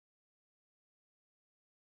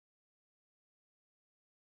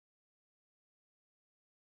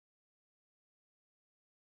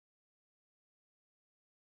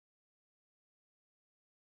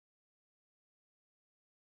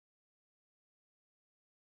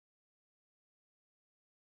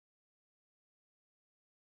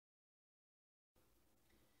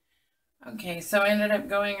Okay, so I ended up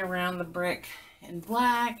going around the brick in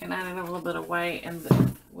black and added a little bit of white and the,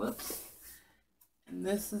 whoops. And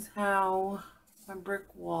this is how my brick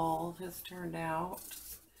wall has turned out.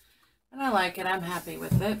 And I like it, I'm happy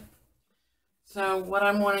with it. So what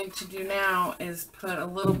I'm wanting to do now is put a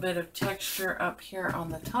little bit of texture up here on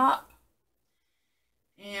the top.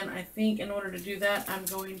 And I think in order to do that, I'm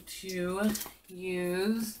going to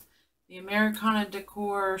use the Americana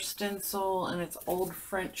Decor stencil and its old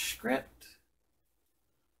French script.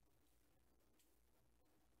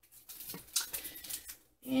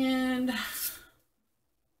 And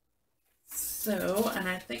so, and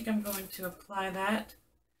I think I'm going to apply that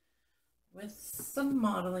with some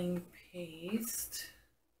modeling paste,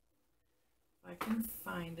 if I can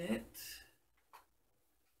find it.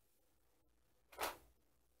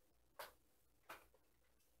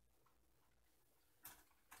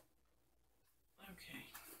 Okay.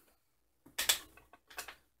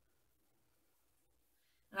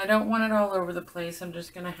 And I don't want it all over the place. I'm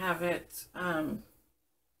just going to have it in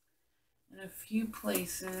a few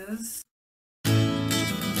places.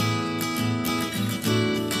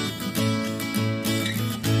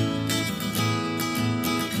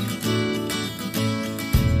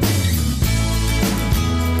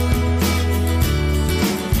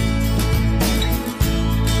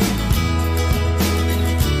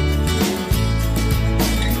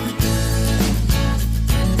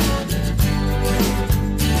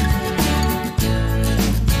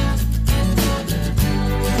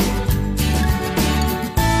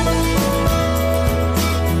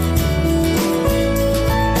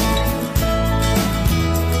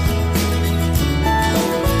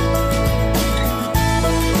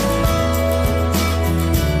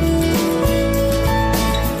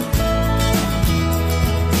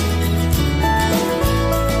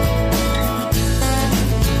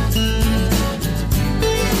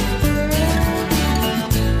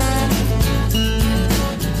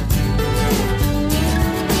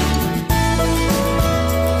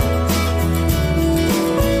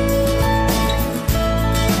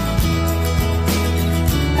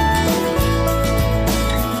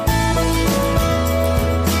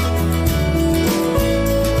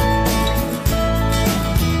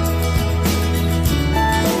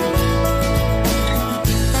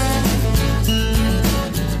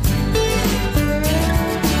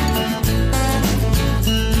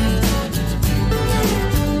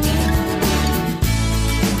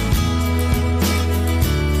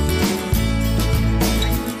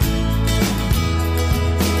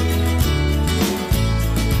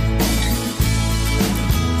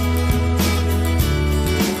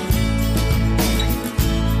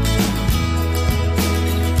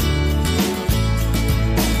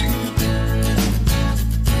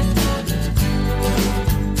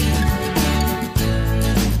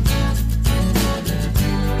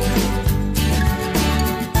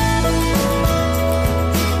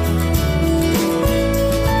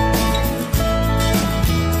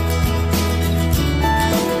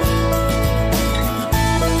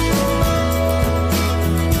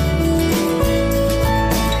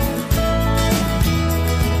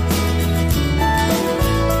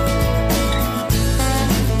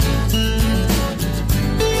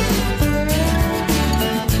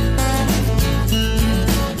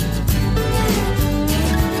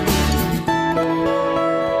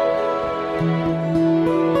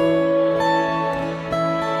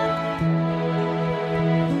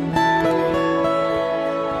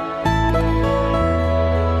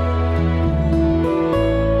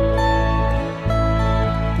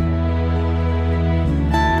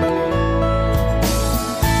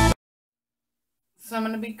 So I'm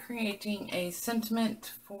going to be creating a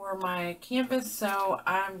sentiment for my canvas, so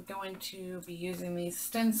I'm going to be using these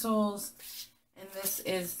stencils, and this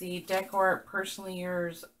is the Decor Personally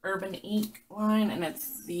Yours Urban Ink line, and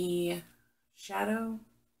it's the shadow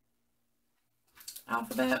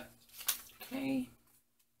alphabet. Okay.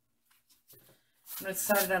 I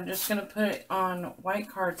decided I'm just going to put it on white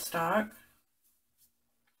cardstock.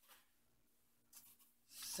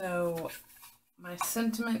 So my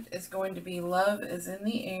sentiment is going to be love is in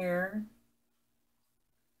the air.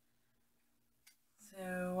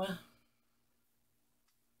 So,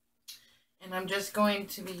 and I'm just going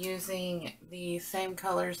to be using the same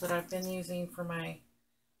colors that I've been using for my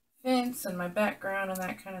fence and my background and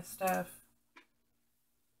that kind of stuff.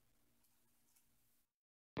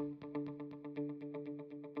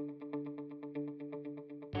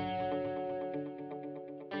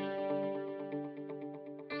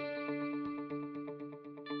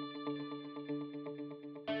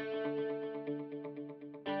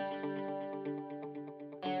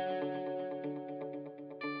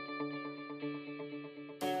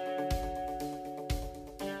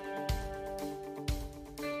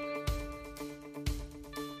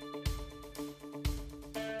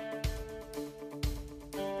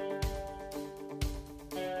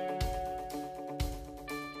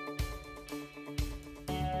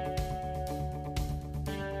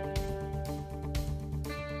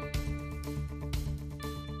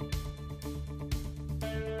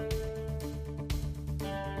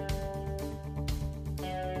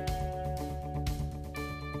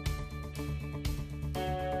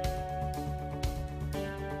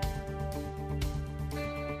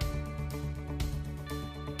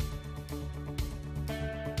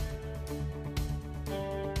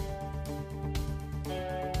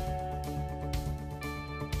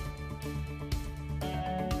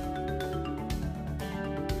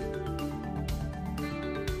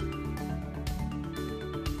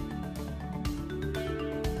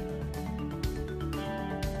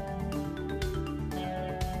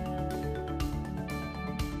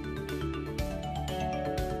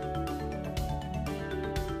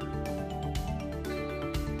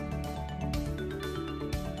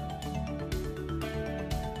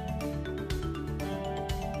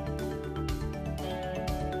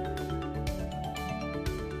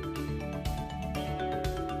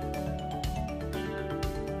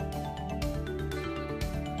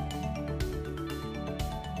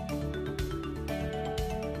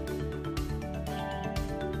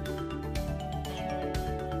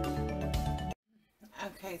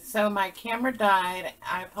 So my camera died.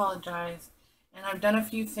 I apologize. And I've done a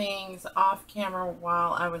few things off camera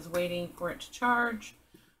while I was waiting for it to charge.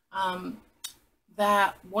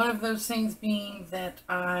 That one of those things being that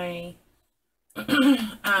I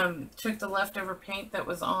took the leftover paint that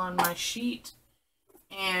was on my sheet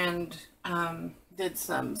and did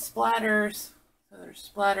some splatters. So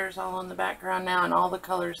there's splatters all in the background now, and all the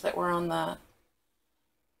colors that were on the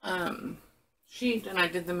sheet, and I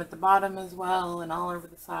did them at the bottom as well and all over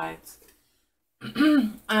the sides.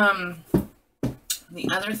 The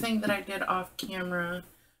other thing that I did off camera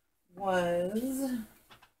was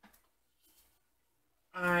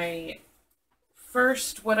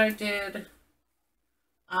what I did,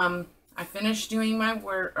 I finished doing my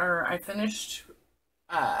work, or I finished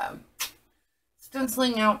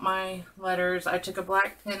stenciling out my letters. I took a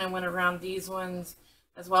black pen and went around these ones,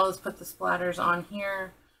 as well as put the splatters on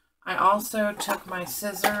here. I also took my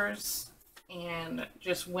scissors and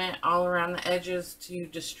just went all around the edges to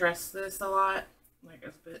distress this a lot, quite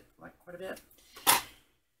a bit.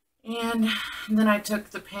 And then I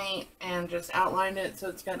took the paint and just outlined it so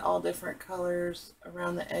it's got all different colors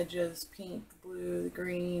around the edges, pink, blue,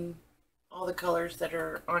 green, all the colors that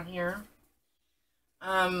are on here.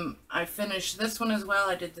 I finished this one as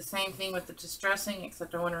well. I did the same thing with the distressing,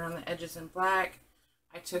 except I went around the edges in black.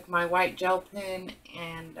 I took my white gel pen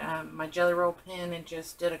and my Jelly Roll pen and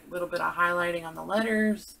just did a little bit of highlighting on the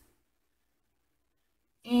letters.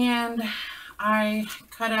 And I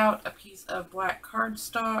cut out a piece of black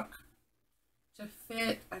cardstock to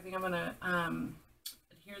fit. I think I'm going to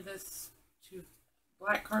adhere this to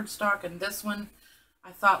black cardstock, and this one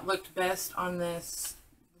I thought looked best on this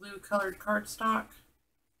blue colored cardstock.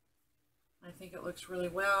 I think it looks really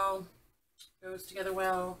well, goes together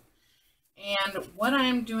well. And what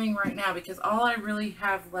I'm doing right now, because all I really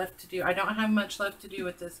have left to do, I don't have much left to do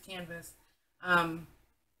with this canvas,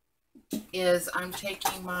 is I'm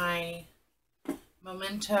taking my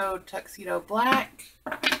Memento Tuxedo Black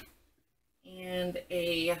and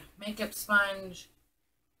a makeup sponge,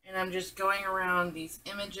 and I'm just going around these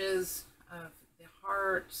images of the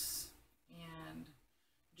hearts, and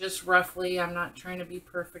just roughly, I'm not trying to be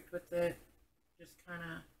perfect with it, just kind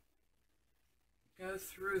of go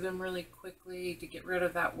through them really quickly to get rid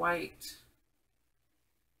of that white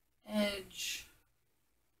edge.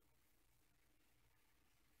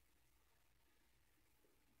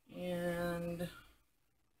 And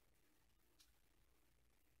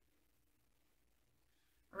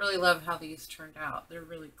I really love how these turned out. They're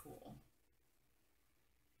really cool.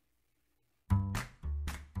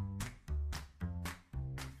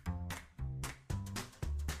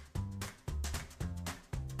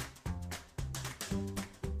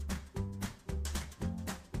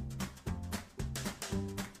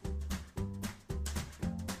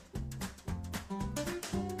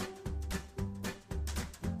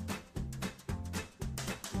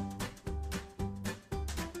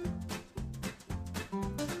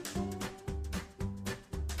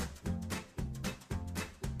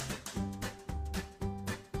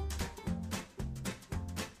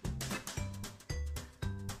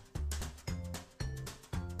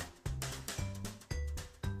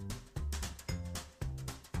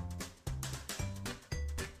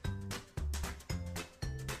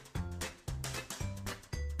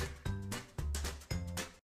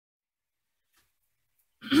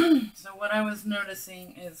 So what I was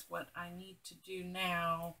noticing is what I need to do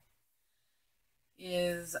now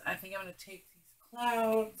is I think I'm going to take these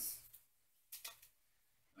clouds.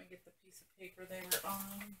 Let me get the piece of paper they were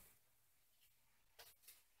on.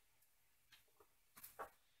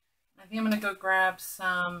 I think I'm going to go grab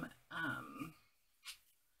some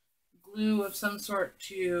glue of some sort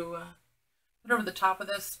to put over the top of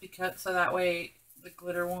this, because so that way the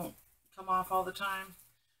glitter won't come off all the time.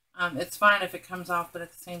 It's fine if it comes off, but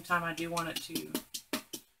at the same time I do want it to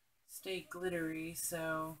stay glittery,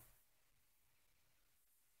 so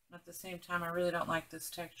at the same time I really don't like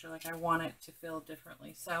this texture. Like, I want it to feel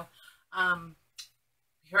differently. So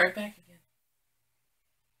be right back again.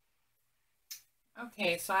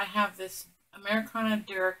 Okay, so I have this Americana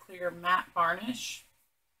Duraclear matte varnish,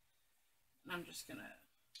 and I'm just gonna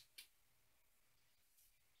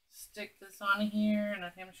stick this on here, and I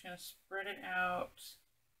think I'm just gonna spread it out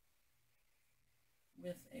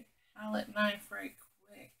with a palette knife right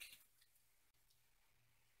quick.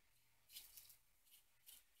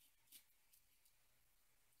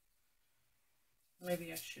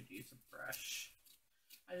 Maybe I should use a brush.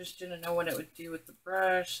 I just didn't know what it would do with the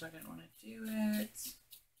brush, so I didn't want to do it.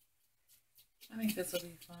 I think this will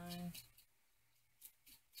be fine.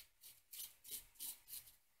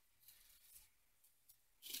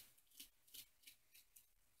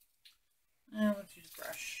 Let's use a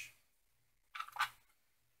brush.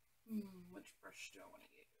 Which brush do I want to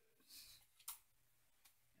use? I guess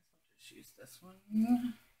I'll just use this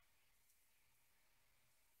one.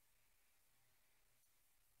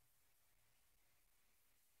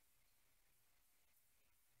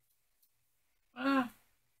 Ah.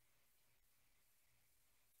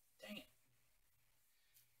 Dang it.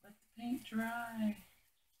 Let the paint dry.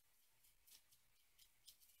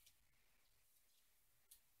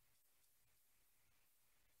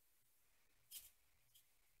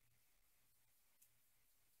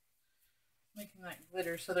 Making that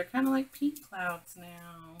glitter, so they're kind of like pink clouds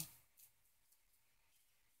now.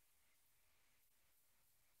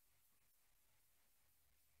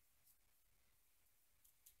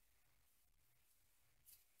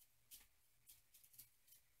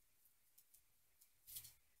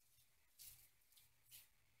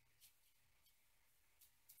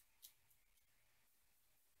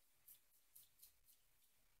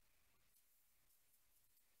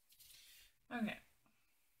 Okay.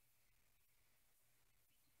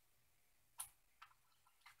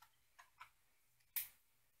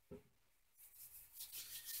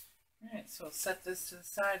 Alright, so we'll set this to the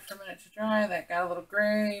side for a minute to dry. That got a little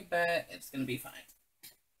gray, but it's going to be fine.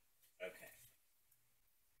 Okay.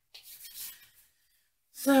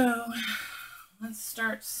 So, let's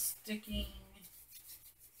start sticking.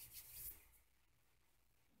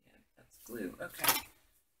 Yeah, that's glue. Okay.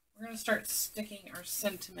 We're going to start sticking our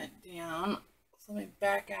sentiment down. So let me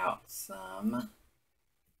back out some.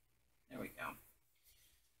 There we go.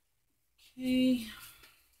 Okay.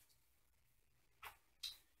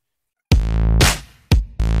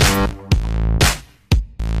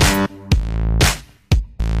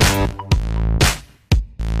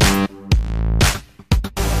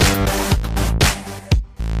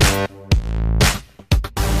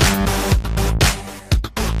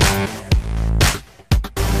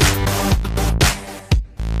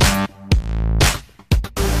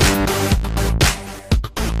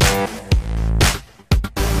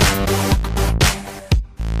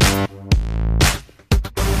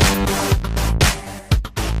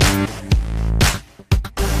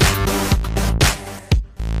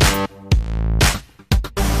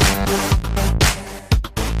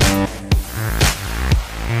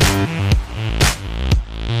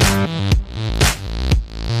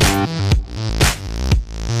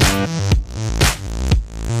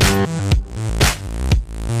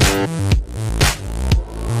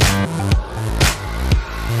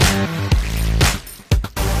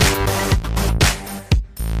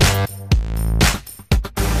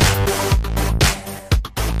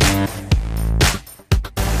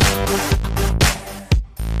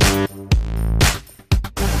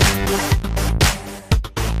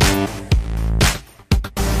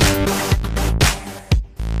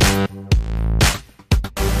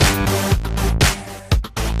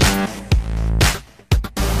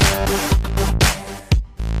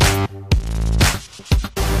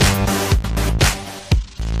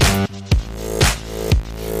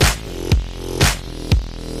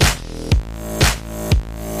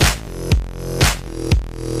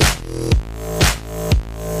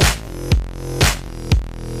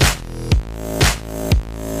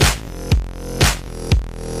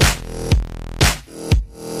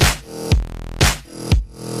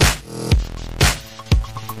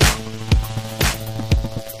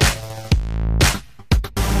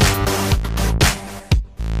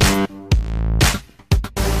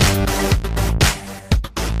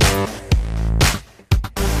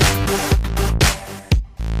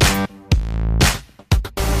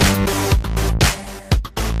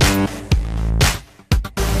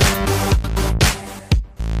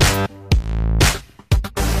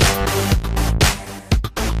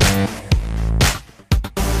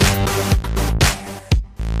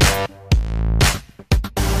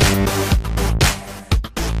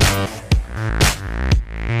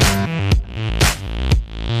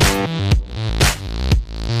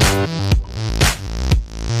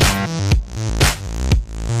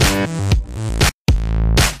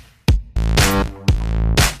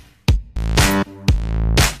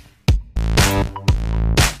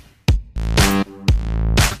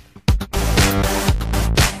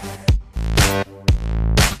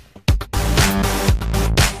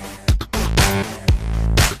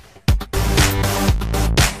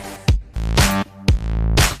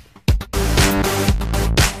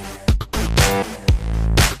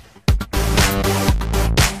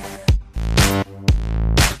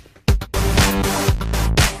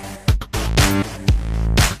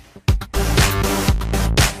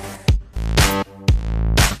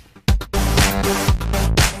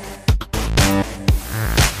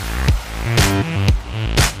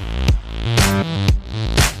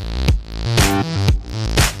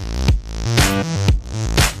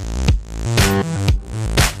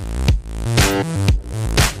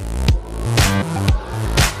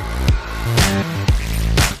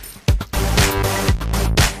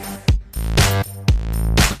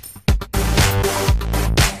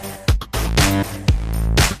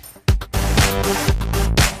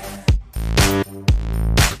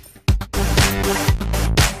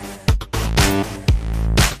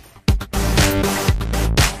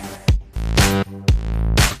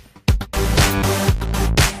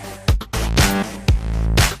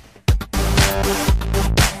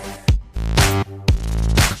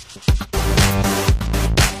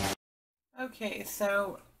 Okay,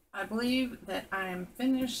 so I believe that I'm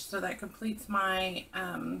finished, so that completes my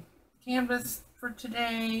canvas for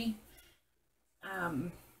today.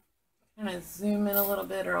 Kind of zoom in a little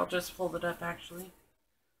bit, or I'll just fold it up actually.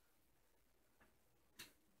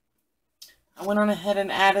 I went on ahead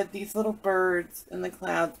and added these little birds in the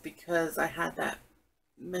clouds because I had that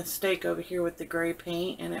mistake over here with the gray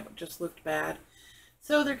paint and it just looked bad.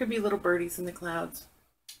 So there could be little birdies in the clouds.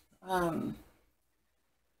 Kind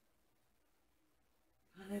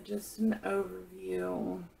of just an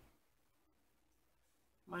overview.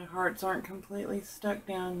 My hearts aren't completely stuck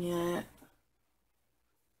down yet.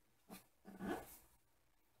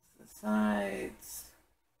 The sides.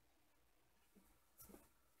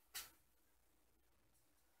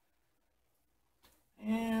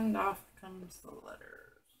 And off comes the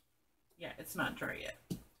letters. Yeah, it's not dry yet.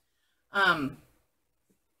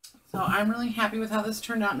 So I'm really happy with how this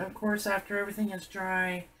turned out. And of course, after everything is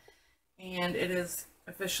dry and it is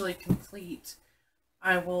officially complete,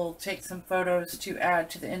 I will take some photos to add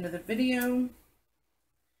to the end of the video.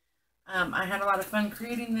 I had a lot of fun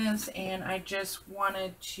creating this, and I just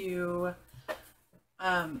wanted to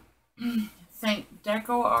thank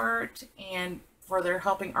Deco Art and for their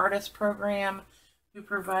Helping Artists program, who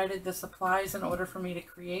provided the supplies in order for me to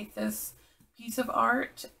create this piece of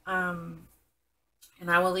art. And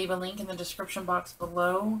I will leave a link in the description box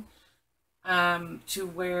below to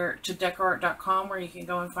decoart.com, where you can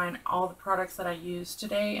go and find all the products that I used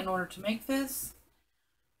today in order to make this.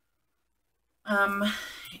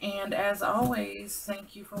 And as always,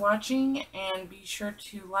 thank you for watching, and be sure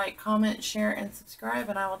to like, comment, share, and subscribe,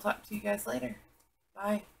 and I will talk to you guys later.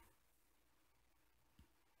 Bye.